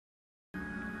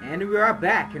And we are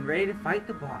back and ready to fight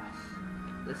the boss.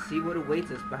 Let's see what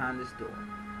awaits us behind this door.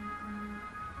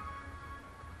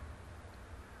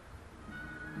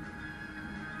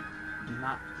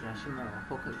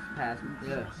 Focus past.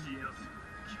 Yeah.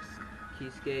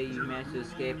 Kisuke, you managed to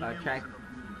escape. I'll track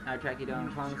you down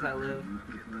as long as I live.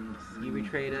 You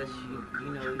betrayed us.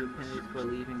 You know your penalties for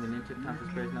leaving. The ninja council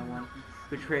spares no one.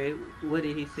 Betrayed. What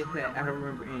did he say? I don't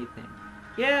remember anything.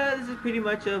 Yeah, this is pretty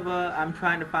much of I'm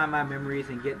trying to find my memories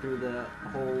and get through the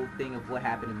whole thing of what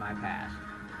happened in my past.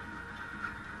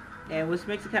 And what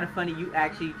makes it kind of funny, you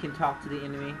actually can talk to the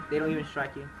enemy. They don't even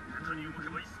strike you.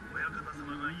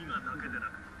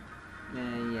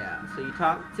 And yeah, so you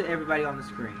talk to everybody on the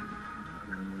screen.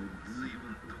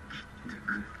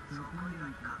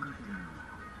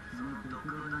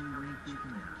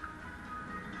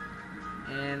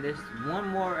 And there's one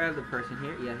more other person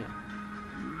here. Yeah, here.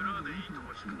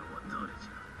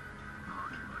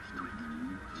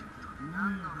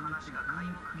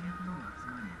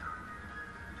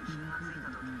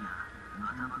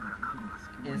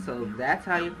 And so that's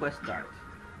how your quest starts.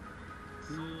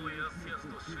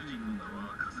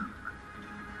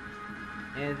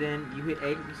 And then you hit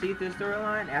A to proceed to the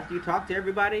storyline after you talk to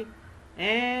everybody,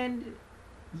 and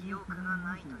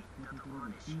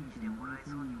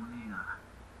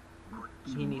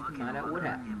he needs to find out what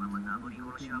happened.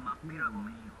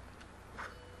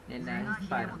 And now he's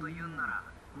fighting.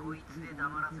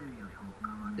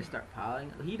 They start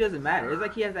piling. He doesn't matter. It's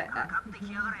like he has that.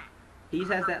 He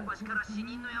has that.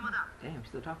 Damn,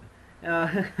 still talking.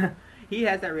 He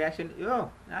has that reaction.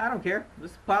 Oh, I don't care.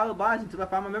 Let's pile of bodies until I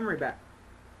find my memory back.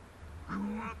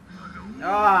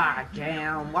 Ah,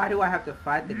 damn. Why do I have to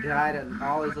fight the guy that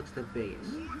always looks the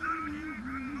biggest?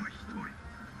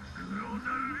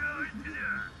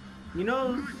 You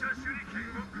know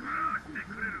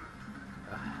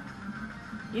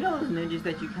those ninjas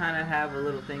that you kind of have a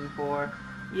little thing for?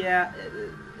 Yeah,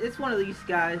 it's one of these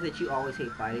guys that you always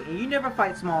hate fighting. And you never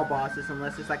fight small bosses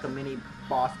unless it's like a mini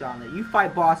boss gauntlet. You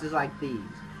fight bosses like these.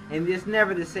 And it's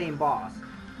never the same boss.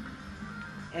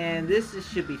 And this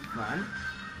should be fun.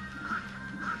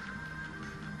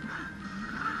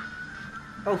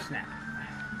 Oh, snap.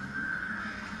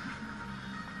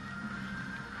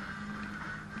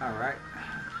 Alright.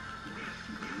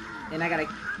 And I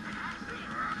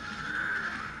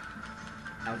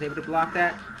was able to block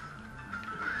that.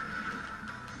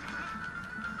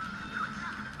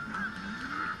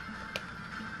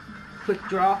 Quick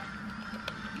draw.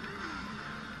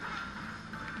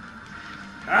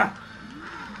 Ah!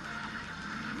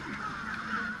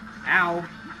 Ow.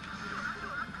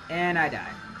 And I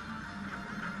died.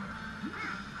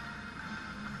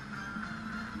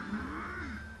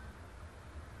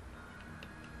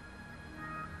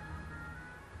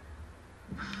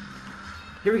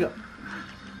 Here we go.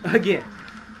 Again.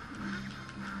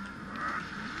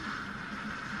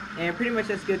 And pretty much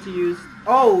that's good to use.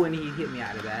 Oh, and he hit me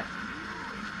out of that.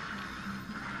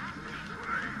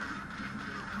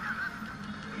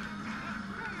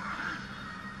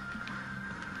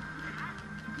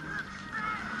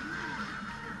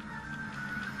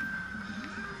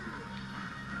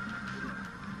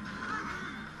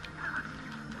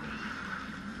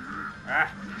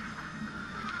 Ah.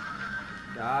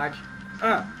 Dodge.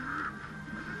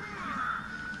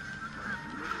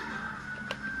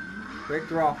 Quick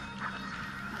draw.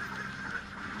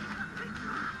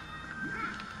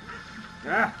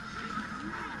 Ah.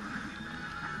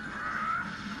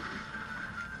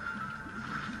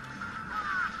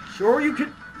 Sure you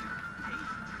can.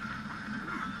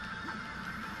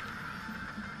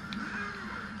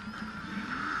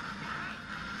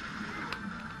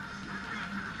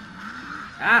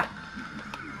 Ah.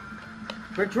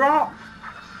 Quick draw.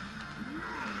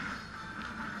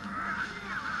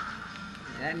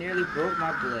 That nearly broke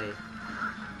my blade.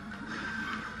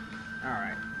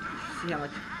 Alright. See how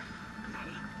much.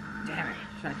 Damn it.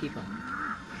 I'm trying to keep him.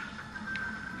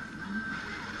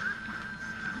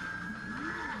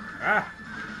 Ah!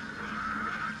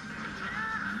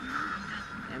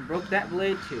 And broke that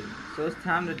blade too. So it's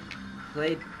time to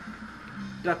play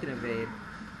duck and evade.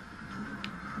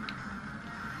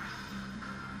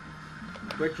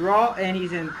 Quick draw, and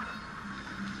he's in.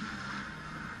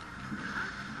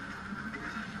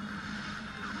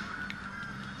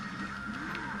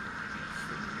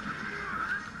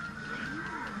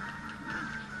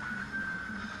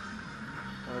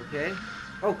 Okay.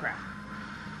 Oh crap.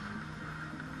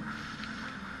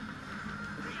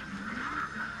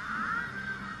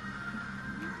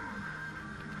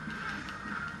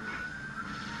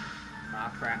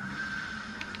 Ah, crap.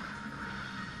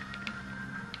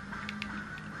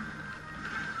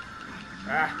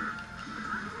 Ah.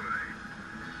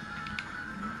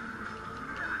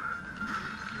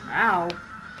 Ow.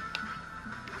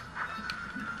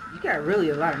 You got really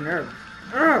a lot of nerve.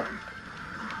 Ugh.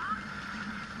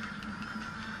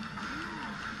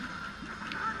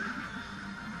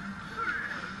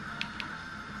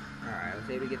 Alright, let's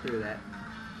see if we get through that.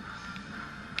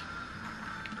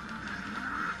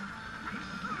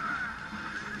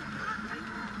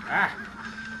 Ah!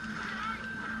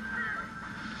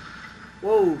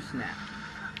 Whoa, snap.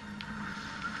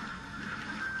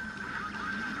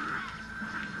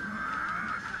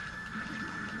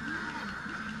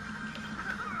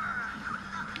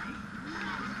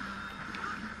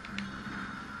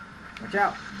 Watch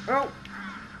out. Oh!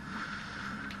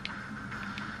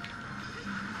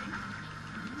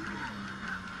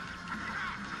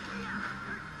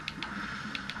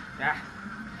 Ah.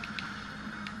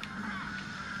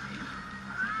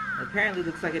 Apparently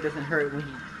looks like it doesn't hurt when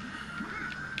he...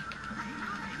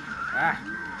 Ah.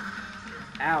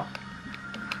 Ow.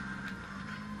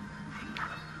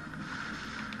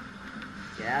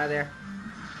 Get out of there.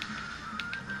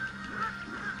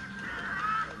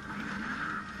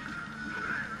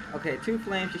 Okay, 2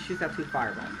 flames just shoots out 2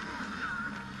 fireballs.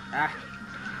 Ah.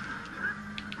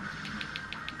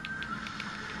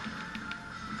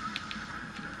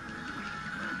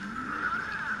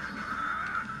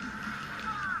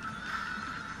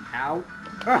 Ow.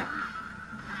 Ah.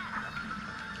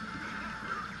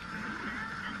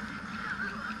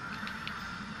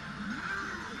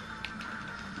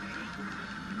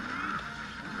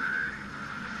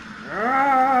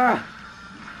 Ah.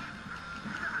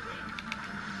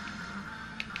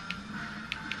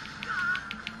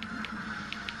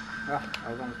 Oh,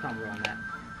 I was almost combo on that.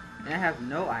 And I have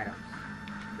no items.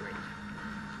 Great.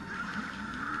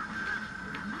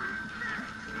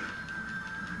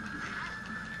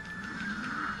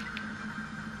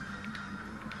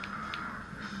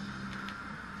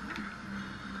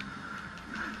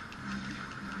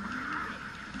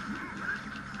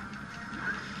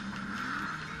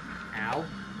 Ow.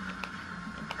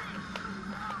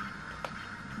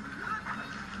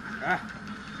 Ah.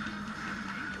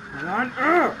 Hang on.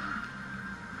 Ugh.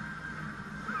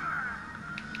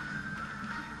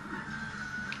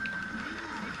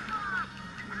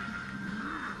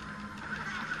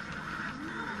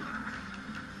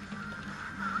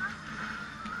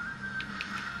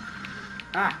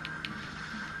 Ah.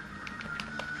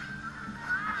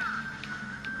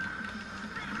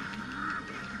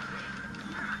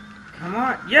 Come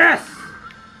on. Yes!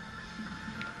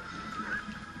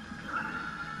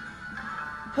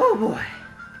 Oh boy.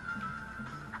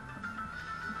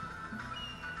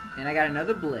 And I got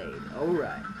another blade.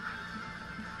 Alright.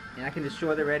 And I can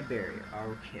destroy the red barrier.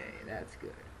 Okay, that's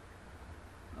good.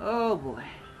 Oh boy.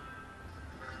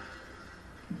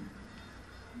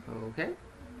 Okay.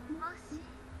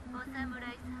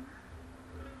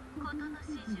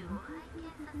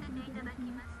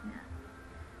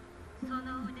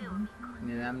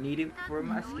 And I'm needed for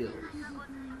my skills.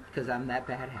 Because I'm that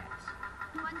badass.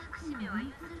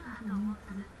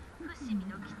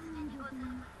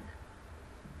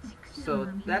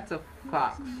 So that's a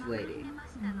fox lady.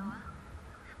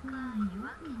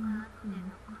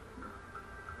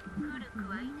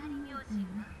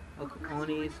 Okay,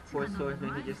 only sports stores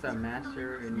make it just our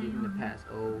master and needing to pass.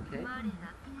 Okay.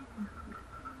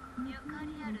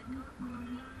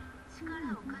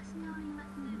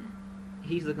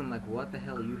 He's looking like, what the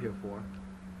hell are you here for?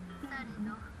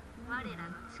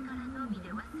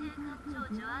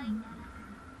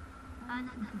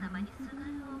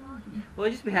 Well,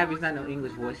 just be happy it's not no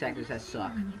English voice actors that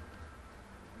suck.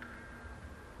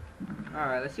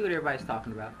 Alright, let's see what everybody's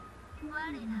talking about. You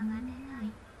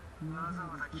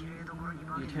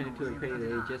turned into a pretty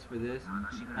lady just for this?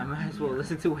 I might as well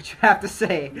listen to what you have to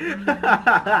say.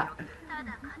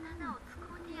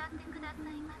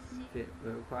 Fit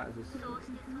requires a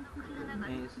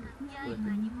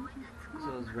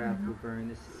so his wrath will burn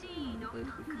this place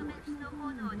before.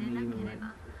 Even like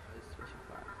special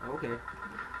fire. Okay.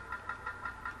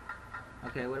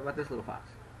 Okay, what about this little fox?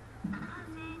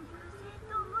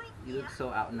 You look so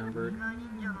outnumbered. We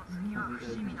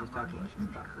just talked about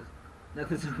foxes.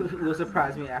 Nothing will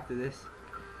surprise me after this.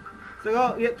 So,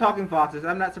 oh, yep, talking foxes.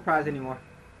 I'm not surprised anymore.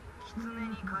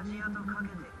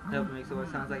 Help makes it what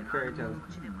sounds like fairy tales.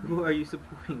 Who are you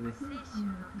supporting this?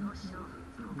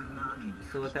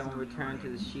 So let that one return to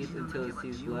the sheath until it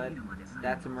sees blood.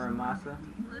 That's a Muramasa.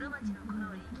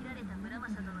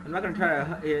 I'm not gonna try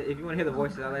to. If you want to hear the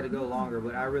voices, I'll let it go longer.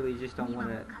 But I really just don't want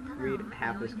to read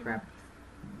half this crap.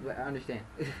 But I understand.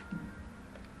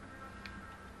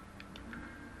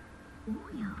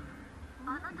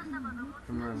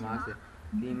 From Muramasa.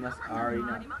 You must already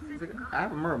know. I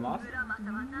have a Muramasa.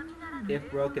 If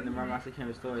broken, the Muramasa can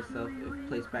restore itself if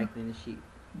placed back in the sheet.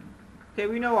 Okay,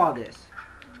 we know all this.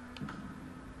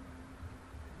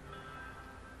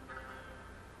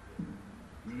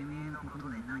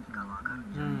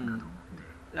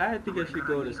 I think I should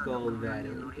go to Skull Valley,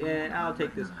 and I'll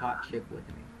take this hot chick with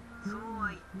me.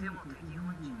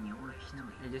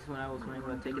 And just when I was wondering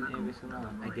about taking the envy so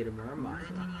long, I get a Muramasa.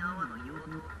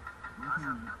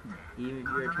 Even if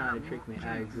you're trying to trick me,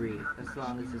 I agree. As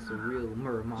long as it's a real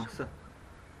Muramasa.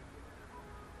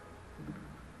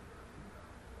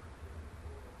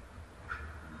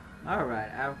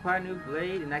 Alright, I have quite a new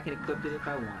blade, and I can equip it if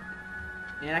I want.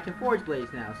 And I can forge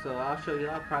blades now, so I'll show you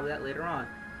all probably that later on.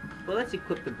 But let's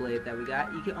equip the blade that we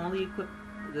got. You can only equip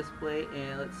this blade,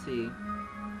 and let's see.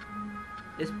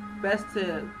 It's best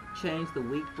to change the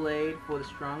weak blade for the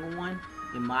stronger one,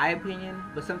 in my opinion.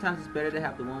 But sometimes it's better to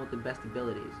have the one with the best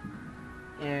abilities.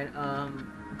 And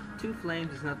 2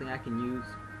 flames is nothing I can use.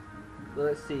 But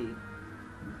let's see.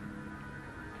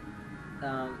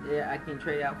 Yeah, I can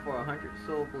trade out for 100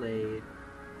 soul blade.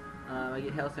 I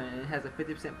get health and it has a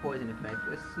 50% poison effect.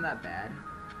 That's not bad.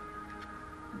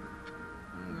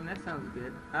 That sounds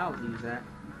good. I'll use that.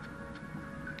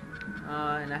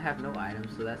 And I have no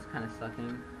items, so that's kind of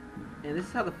sucking. And this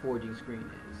is how the forging screen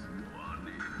is.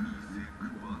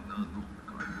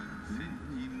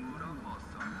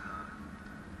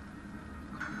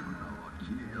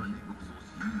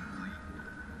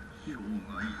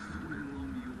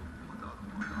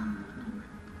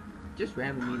 Just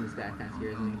randomly meeting this guy kind of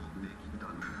scares me.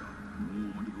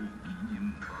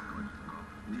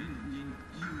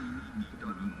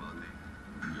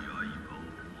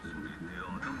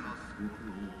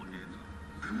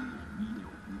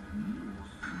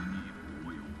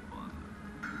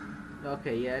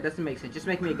 Okay, yeah, it doesn't make sense. Just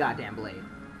make me a goddamn blade.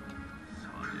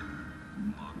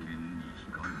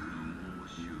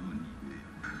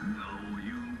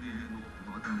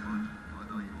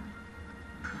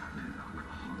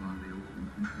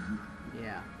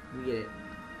 Yeah, we get it.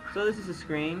 So this is a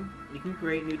screen. You can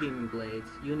create new demon blades.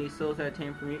 You'll need souls that are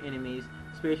tamed from your enemies.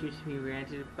 Spirits which can be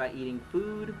granted by eating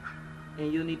food.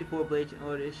 And you'll need the 4 blades in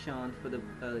order as shown for the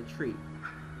tree.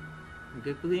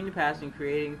 Completing the pass and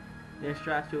creating the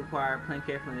instructions to acquire, plan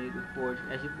carefully to forge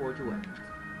as you forge your weapons.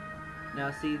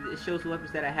 Now see, it shows the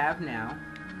weapons that I have now.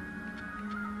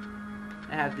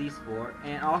 I have these 4,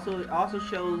 and it also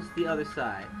shows the other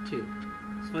side too.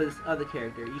 It's for this other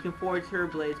character. You can forge her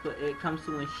blades, but it comes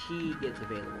to when she gets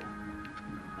available.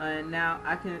 And now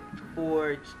I can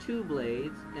forge 2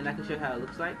 blades, and I can show you how it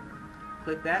looks like.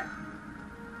 Click that.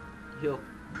 He'll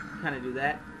kind of do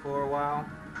that for a while.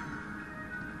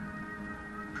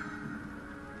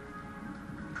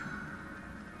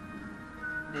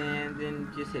 And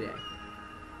then just hit A.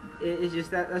 It's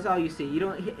just that's all you see. You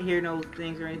don't hear no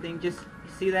things or anything. Just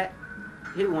see that,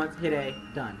 hit it once, hit A,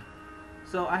 done.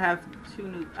 So I have 2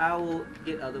 new. I will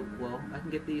get other. Well, I can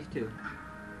get these too.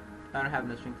 I don't have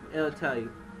enough strength. It'll tell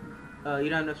you. You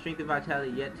don't have enough strength and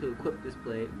vitality yet to equip this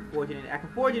blade. Forge it. I can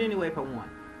forge it anyway if I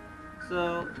want.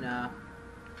 So no.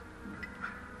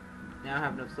 Now I don't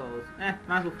have enough souls. Might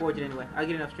as well forge it anyway. I'll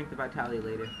get enough strength and vitality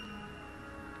later.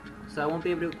 So I won't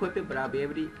be able to equip it, but I'll be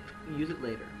able to use it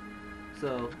later.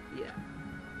 So, yeah.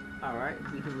 Alright,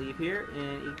 we can leave here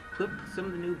and equip some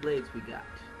of the new blades we got.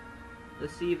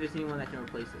 Let's see if there's anyone that can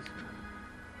replace this one.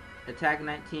 Attack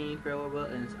 19, farewell,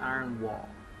 and it's Iron Wall.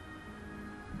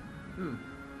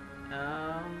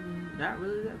 Not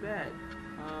really that bad.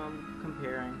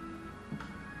 Comparing.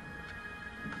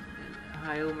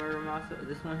 Hayo Muramasa.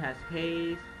 This one has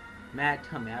Haze, Mad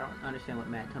Tummy. I don't understand what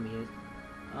Mad Tummy is.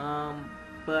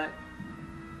 But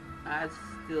I'd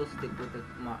still stick with the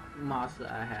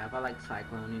Masa I have. I like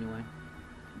Cyclone anyway.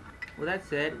 With that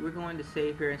said, we're going to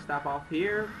save here and stop off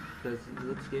here because it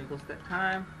looks getting close to that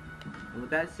time. And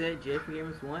with that said, J from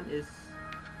Gamers 1 is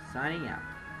signing out.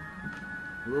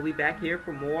 We'll be back here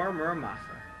for more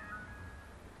Muramasa.